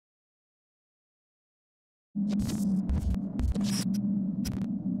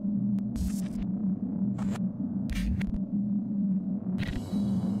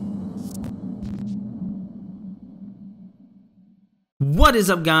What is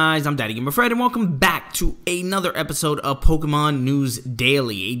up, guys? I'm Daddy Gamer Fred, and welcome back to another episode of Pokemon News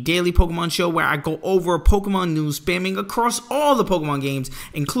Daily, a daily Pokemon show where I go over Pokemon news spamming across all the Pokemon games,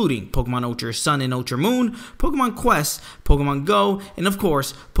 including Pokemon Ultra Sun and Ultra Moon, Pokemon Quest, Pokemon Go, and of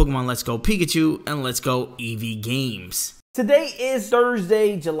course, Pokemon Let's Go Pikachu and Let's Go Eevee games. Today is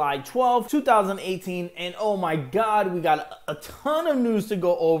Thursday, July 12th, 2018, and oh my god, we got a ton of news to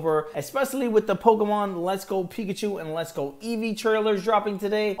go over, especially with the Pokemon Let's Go Pikachu and Let's Go Eevee trailers dropping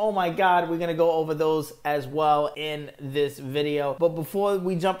today. Oh my god, we're gonna go over those as well in this video. But before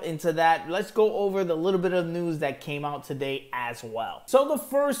we jump into that, let's go over the little bit of news that came out today as well. So the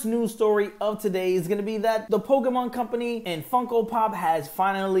first news story of today is gonna be that the Pokemon Company and Funko Pop has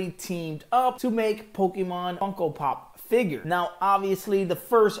finally teamed up to make Pokemon Funko Pop figure. Now, obviously, the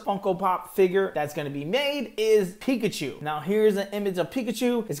first Funko Pop figure that's going to be made is Pikachu. Now, here's an image of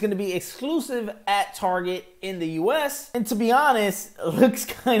Pikachu. It's going to be exclusive at Target in the US, and to be honest, it looks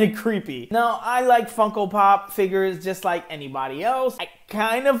kind of creepy. Now, I like Funko Pop figures just like anybody else. I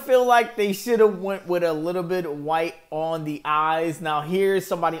kind of feel like they should have went with a little bit white on the eyes. Now, here's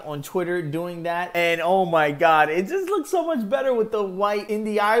somebody on Twitter doing that, and oh my god, it just looks so much better with the white in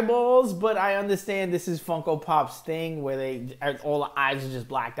the eyeballs. But I understand this is Funko Pop's thing where all the eyes are just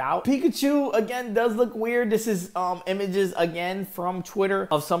blacked out. Pikachu again does look weird. This is images again from Twitter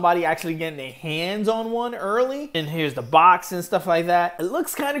of somebody actually getting their hands on one early, and here's the box and stuff like that. It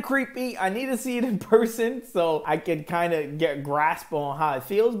looks kind of creepy. I need to see it in person so I can kind of get a grasp on how it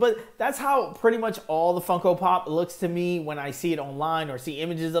feels, but that's how pretty much all the Funko Pop looks to me when I see it online or see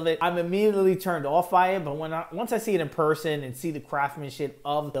images of it. I'm immediately turned off by it, but once I see it in person and see the craftsmanship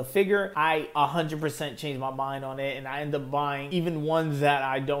of the figure, I 100% change my mind on it, and I end up buying even ones that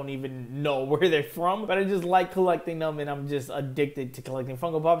I don't even know where they're from, but I just like collecting them, and I'm just addicted to collecting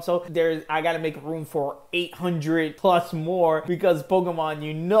Funko Pop. So I gotta make room for 800 plus more, because Pokemon,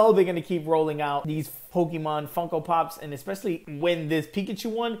 you know they're gonna keep rolling out these Pokemon Funko Pops, and especially when this Pikachu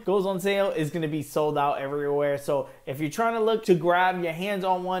one goes on sale, is going to be sold out everywhere. So if you're trying to look to grab your hands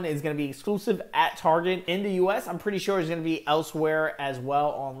on one, it's going to be exclusive at Target in the US. I'm pretty sure it's going to be elsewhere as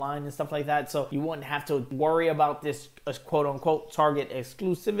well, online and stuff like that, so you wouldn't have to worry about this quote-unquote Target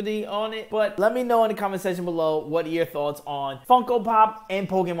exclusivity on it. But let me know in the comment section below what are your thoughts on Funko Pop and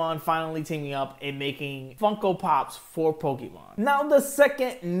Pokemon finally teaming up and making Funko Pops for Pokemon. Now, the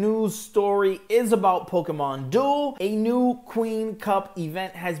second news story is about Pokemon Duel. A new Queen Cup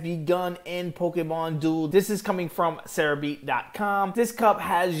event has begun in Pokemon Duel. This is coming from Cerebeat.com. This cup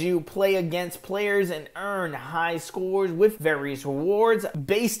has you play against players and earn high scores with various rewards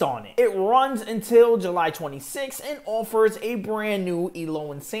based on it. It runs until July 26th and offers a brand new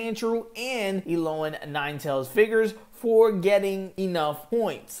Elolan Sandshrew and Elolan Ninetales figures for getting enough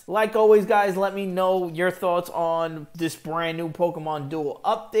points. Like always, guys, let me know your thoughts on this brand new Pokemon Duel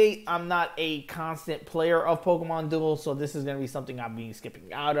update. I'm not a constant player of Pokemon Duel, so this is going to be something I'm being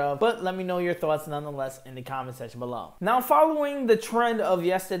skipping out of, but let me know your thoughts nonetheless in the comment section below. Now, following the trend of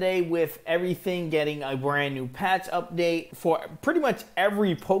yesterday with everything getting a brand new patch update for pretty much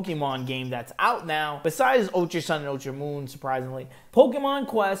every Pokemon game that's out now, besides Ultra Sun and Ultra Moon, surprisingly, Pokemon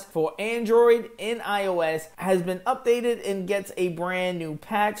Quest for Android and iOS has been updated and gets a brand new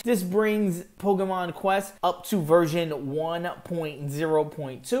patch. This brings Pokemon Quest up to version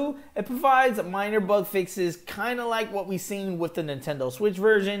 1.0.2. It provides minor bug fixes, kind of like what we've seen with the Nintendo Switch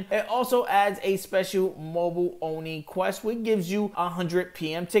version. It also adds a special mobile-only quest, which gives you 100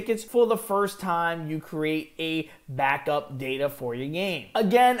 PM tickets for the first time you create a backup data for your game.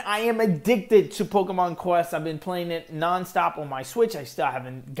 Again, I am addicted to Pokemon Quest. I've been playing it non-stop on my Switch. I still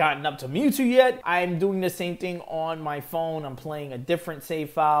haven't gotten up to Mewtwo yet. I'm doing the same thing on my phone. I'm playing a different save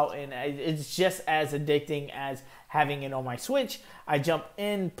file, and it's just as addicting as having it on my Switch. I jump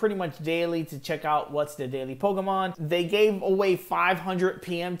in pretty much daily to check out what's the daily Pokemon. They gave away 500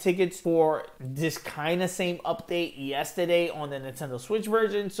 PM tickets for this kind of same update yesterday on the Nintendo Switch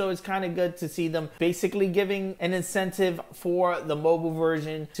version, so it's kind of good to see them basically giving an incentive for the mobile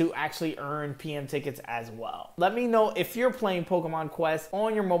version to actually earn PM tickets as well. Let me know if you're playing Pokemon Quest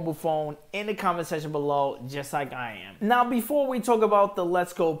on your mobile phone in the comment section below, just like I am. Now, before we talk about the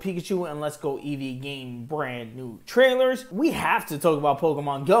Let's Go Pikachu and Let's Go Eevee game brand new trailers, we have to talk about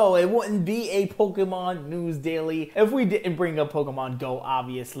Pokemon Go. It wouldn't be a Pokemon News Daily if we didn't bring up Pokemon Go,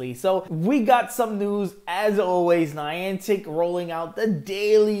 obviously. So we got some news, as always. Niantic rolling out the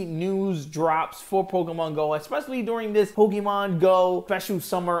daily news drops for Pokemon Go, especially during this Pokemon Go special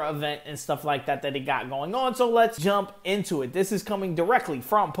summer event and stuff like that that they got going on. So let's jump into it. This is coming directly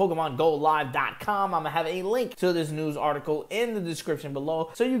from PokemonGoLive.com. I'm gonna have a link to this news article in the description below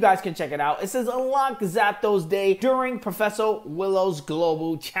so you guys can check it out. It says unlock Zapdos Day during Professor Willow's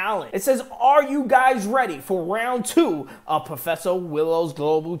Global Challenge. It says, are you guys ready for round 2 of Professor Willow's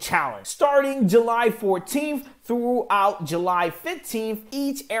Global Challenge? Starting July 14th throughout July 15th,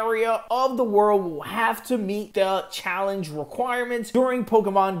 each area of the world will have to meet the challenge requirements during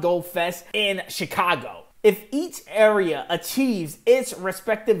Pokemon Go Fest in Chicago. If each area achieves its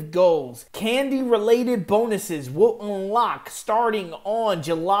respective goals, candy-related bonuses will unlock starting on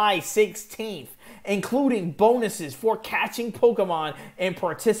July 16th, including bonuses for catching Pokemon and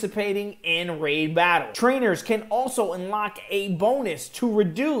participating in raid battles. Trainers can also unlock a bonus to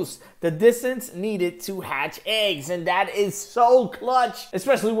reduce the distance needed to hatch eggs, and that is so clutch,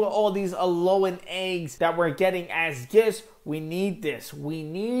 especially with all these Alolan eggs that we're getting as gifts. We need this. We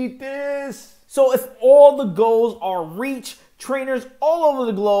need this. So if all the goals are reached, trainers all over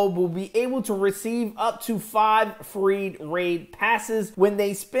the globe will be able to receive up to 5 free raid passes when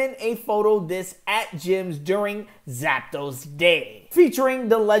they spin a photo disc at gyms during Zapdos Day. Featuring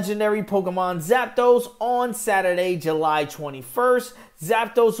the legendary Pokemon Zapdos on Saturday, July 21st,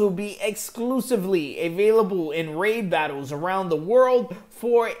 Zapdos will be exclusively available in raid battles around the world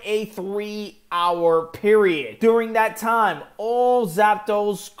for a 3-hour period. During that time, all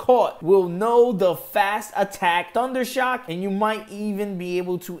Zapdos caught will know the fast attack Thundershock, and you might even be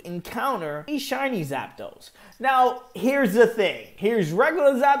able to encounter a shiny Zapdos. Now, here's the thing. Here's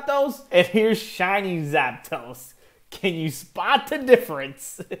regular Zapdos, and here's shiny Zapdos. Can you spot the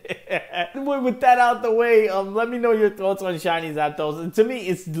difference? With that out the way, let me know your thoughts on shiny Zapdos. And to me,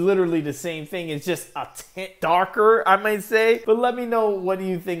 it's literally the same thing. It's just a tint darker, I might say. But let me know, what do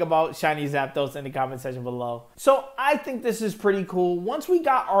you think about shiny Zapdos in the comment section below. So I think this is pretty cool. Once we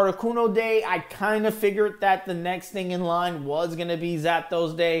got Articuno Day, I kind of figured that the next thing in line was going to be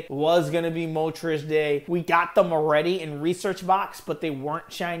Zapdos Day, was going to be Moltres Day. We got them already in Research Box, but they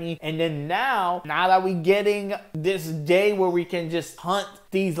weren't shiny. And then now that we getting this day where we can just hunt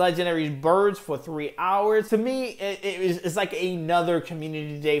these legendary birds for 3 hours, to me it's like another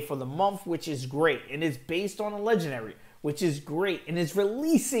community day for the month, which is great. And it's based on a legendary, which is great. And it's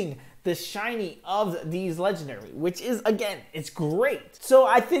releasing the shiny of these legendary, which is, again, it's great. So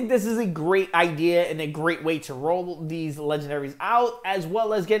I think this is a great idea and a great way to roll these legendaries out, as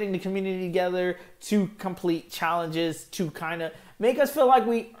well as getting the community together to complete challenges to kind of make us feel like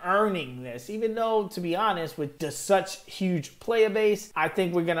we earning this. Even though, to be honest, with just such huge player base, I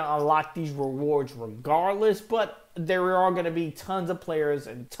think we're gonna unlock these rewards regardless, but there are gonna be tons of players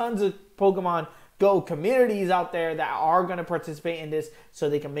and tons of Pokemon Go communities out there that are going to participate in this, so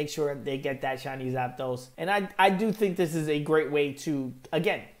they can make sure they get that shiny Zapdos. And I do think this is a great way to,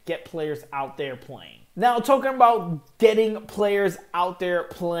 again, get players out there playing. Now, talking about getting players out there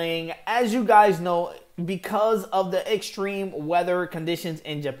playing, as you guys know, because of the extreme weather conditions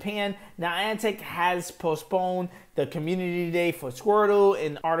in Japan, Niantic has postponed the community day for Squirtle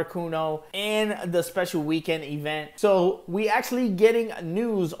and Articuno and the special weekend event. So we actually getting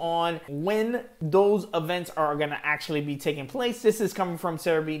news on when those events are going to actually be taking place. This is coming from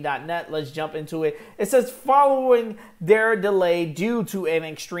Cerebi.net. Let's jump into it. It says, following their delay due to an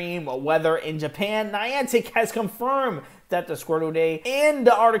extreme weather in Japan, Niantic has confirmed that the Squirtle Day and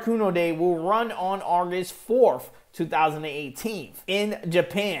the Articuno Day will run on August 4th, 2018 in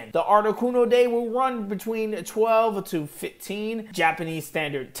Japan. The Articuno Day will run between 12 to 15 Japanese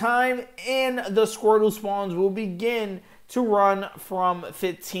Standard Time, and the Squirtle spawns will begin to run from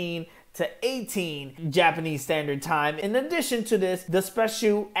 15 to 18 Japanese Standard Time. In addition to this, the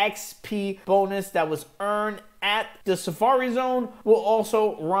special XP bonus that was earned at the Safari Zone will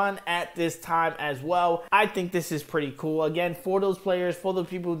also run at this time as well. I think this is pretty cool. Again, for those players, for the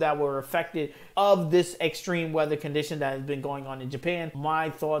people that were affected of this extreme weather condition that has been going on in Japan,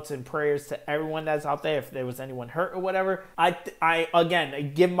 my thoughts and prayers to everyone that's out there. If there was anyone hurt or whatever, I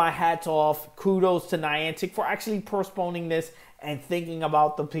again give my hats off. Kudos to Niantic for actually postponing this and thinking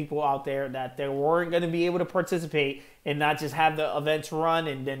about the people out there that they weren't going to be able to participate and not just have the events run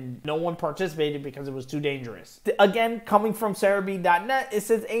and then no one participated because it was too dangerous. Again, coming from Cerebi.net, it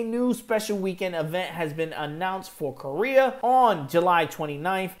says a new special weekend event has been announced for Korea on July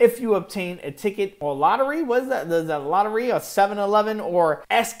 29th. If you obtain a ticket or lottery, what is that? Is that a lottery or 7-Eleven or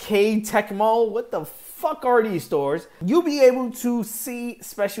SK Tecmo? What the fuck are these stores? You'll be able to see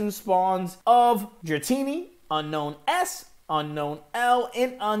special spawns of Dratini, Unknown S, Unknown L,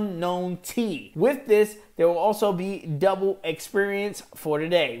 and Unknown T. With this, there will also be double experience for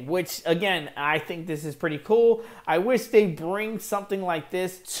today, which again, I think this is pretty cool. I wish they bring something like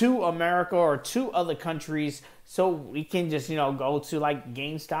this to America or to other countries so we can just, go to like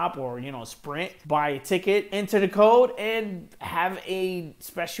GameStop or, Sprint, buy a ticket, enter the code, and have a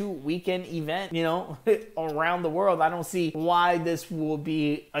special weekend event, around the world. I don't see why this will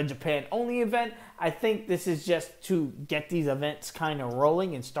be a Japan-only event. I think this is just to get these events kind of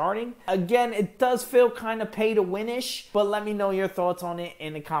rolling and starting. Again, it does feel kind of pay-to-win-ish, but let me know your thoughts on it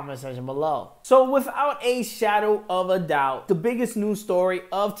in the comment section below. So without a shadow of a doubt, the biggest news story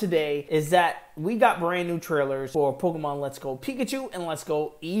of today is that we got brand new trailers for Pokemon Let's Go Pikachu and Let's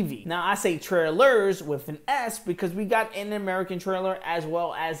Go Eevee. Now, I say trailers with an S because we got an American trailer as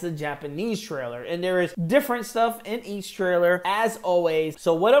well as the Japanese trailer. And there is different stuff in each trailer as always.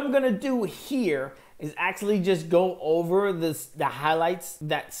 So what I'm going to do here is actually just go over the highlights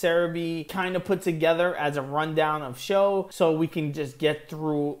that Sarah B kind of put together as a rundown of show, so we can just get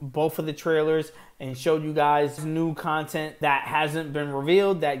through both of the trailers and show you guys new content that hasn't been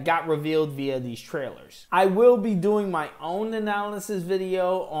revealed, that got revealed via these trailers. I will be doing my own analysis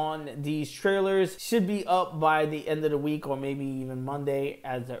video on these trailers. Should be up by the end of the week or maybe even Monday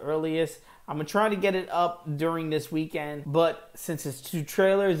as the earliest. I'm going to try to get it up during this weekend, but since it's 2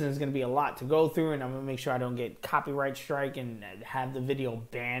 trailers and there's going to be a lot to go through, and I'm going to make sure I don't get copyright strike and have the video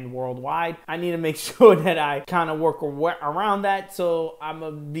banned worldwide, I need to make sure that I kind of work around that. So I'm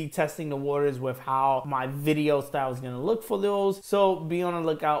going to be testing the waters with how my video style is going to look for those. So be on the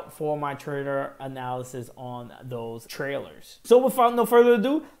lookout for my trailer analysis on those trailers. So without no further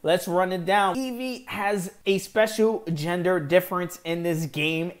ado, let's run it down. Eevee has a special gender difference in this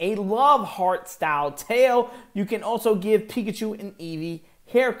game, a love heart style tail. You can also give Pikachu and Eevee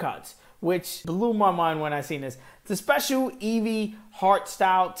haircuts, which blew my mind when I seen this. The special Eevee heart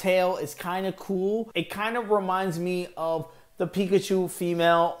style tail is kind of cool. It kind of reminds me of the Pikachu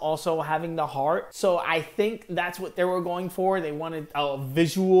female also having the heart. So I think that's what they were going for. They wanted a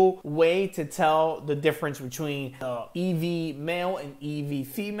visual way to tell the difference between the Eevee male and Eevee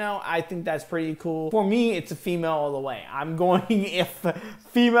female. I think that's pretty cool. For me, it's a female all the way. I'm going if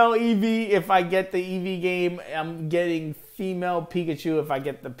female Eevee, if I get the Eevee game. I'm getting female Pikachu if I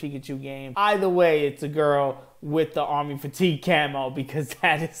get the Pikachu game. Either way, it's a girl with the army fatigue camo because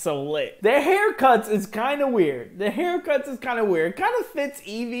that is so lit. Their haircuts is kind of weird. The haircuts is kind of weird. It kind of fits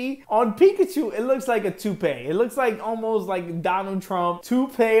Eevee. On Pikachu, it looks like a toupee. It looks like almost like Donald Trump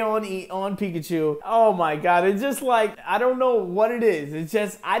toupee on Pikachu. Oh my god, it's just like, I don't know what it is. It's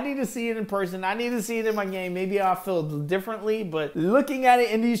just, I need to see it in person. I need to see it in my game. Maybe I'll feel differently, but looking at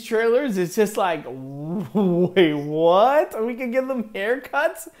it in these trailers, it's just like, wait, what? We can give them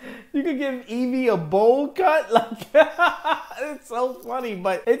haircuts? You could give Eevee a bowl cut? Like, it's so funny,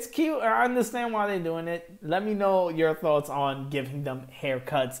 but it's cute. I understand why they're doing it. Let me know your thoughts on giving them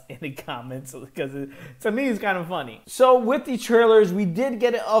haircuts in the comments, because to me, it's kind of funny. So with the trailers, we did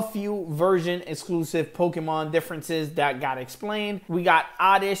get a few version exclusive Pokemon differences that got explained. We got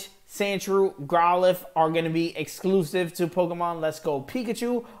Oddish, Sandshrew, Growlithe are going to be exclusive to Pokemon Let's Go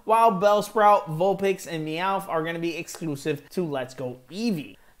Pikachu, while Bellsprout, Vulpix, and Meowth are going to be exclusive to Let's Go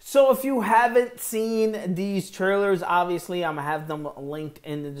Eevee. So if you haven't seen these trailers, obviously I'm going to have them linked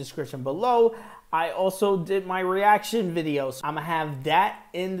in the description below. I also did my reaction videos. I'm going to have that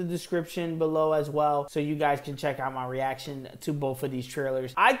in the description below as well, so you guys can check out my reaction to both of these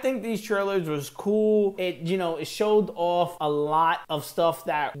trailers. I think these trailers was cool. It, it showed off a lot of stuff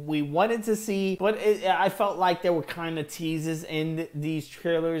that we wanted to see, but I felt like there were kind of teases in these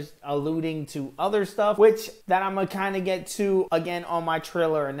trailers alluding to other stuff, which that I'm going to kind of get to again on my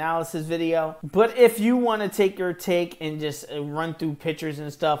trailer analysis video. But if you want to take your take and just run through pictures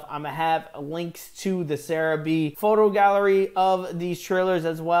and stuff, I'm going to have links to the Sarah B photo gallery of these trailers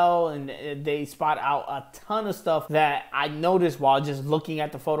as well, and they spot out a ton of stuff that I noticed while just looking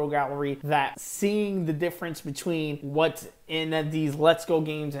at the photo gallery, that seeing the difference between what's in these Let's Go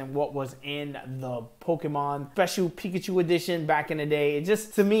games and what was in the Pokemon Special Pikachu Edition back in the day, it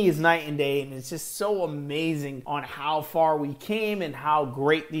just, to me, is night and day, and it's just so amazing on how far we came and how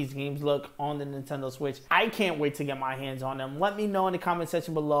great these games look on the Nintendo Switch. I can't wait to get my hands on them. Let me know in the comment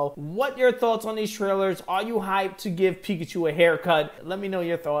section below what your thoughts on on these trailers? Are you hyped to give Pikachu a haircut? Let me know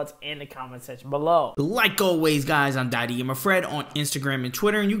your thoughts in the comment section below. Like always, guys, I'm Daddy Gamer Fred on Instagram and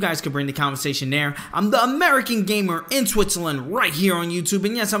Twitter, and you guys can bring the conversation there. I'm the American Gamer in Switzerland right here on YouTube,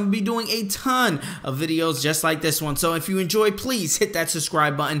 and yes, I'm going to be doing a ton of videos just like this one. So if you enjoy, please hit that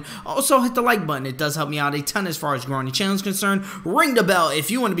subscribe button. Also, hit the like button. It does help me out a ton as far as growing the channel is concerned. Ring the bell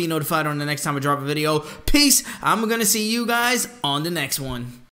if you want to be notified on the next time I drop a video. Peace. I'm going to see you guys on the next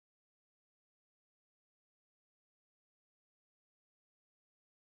one.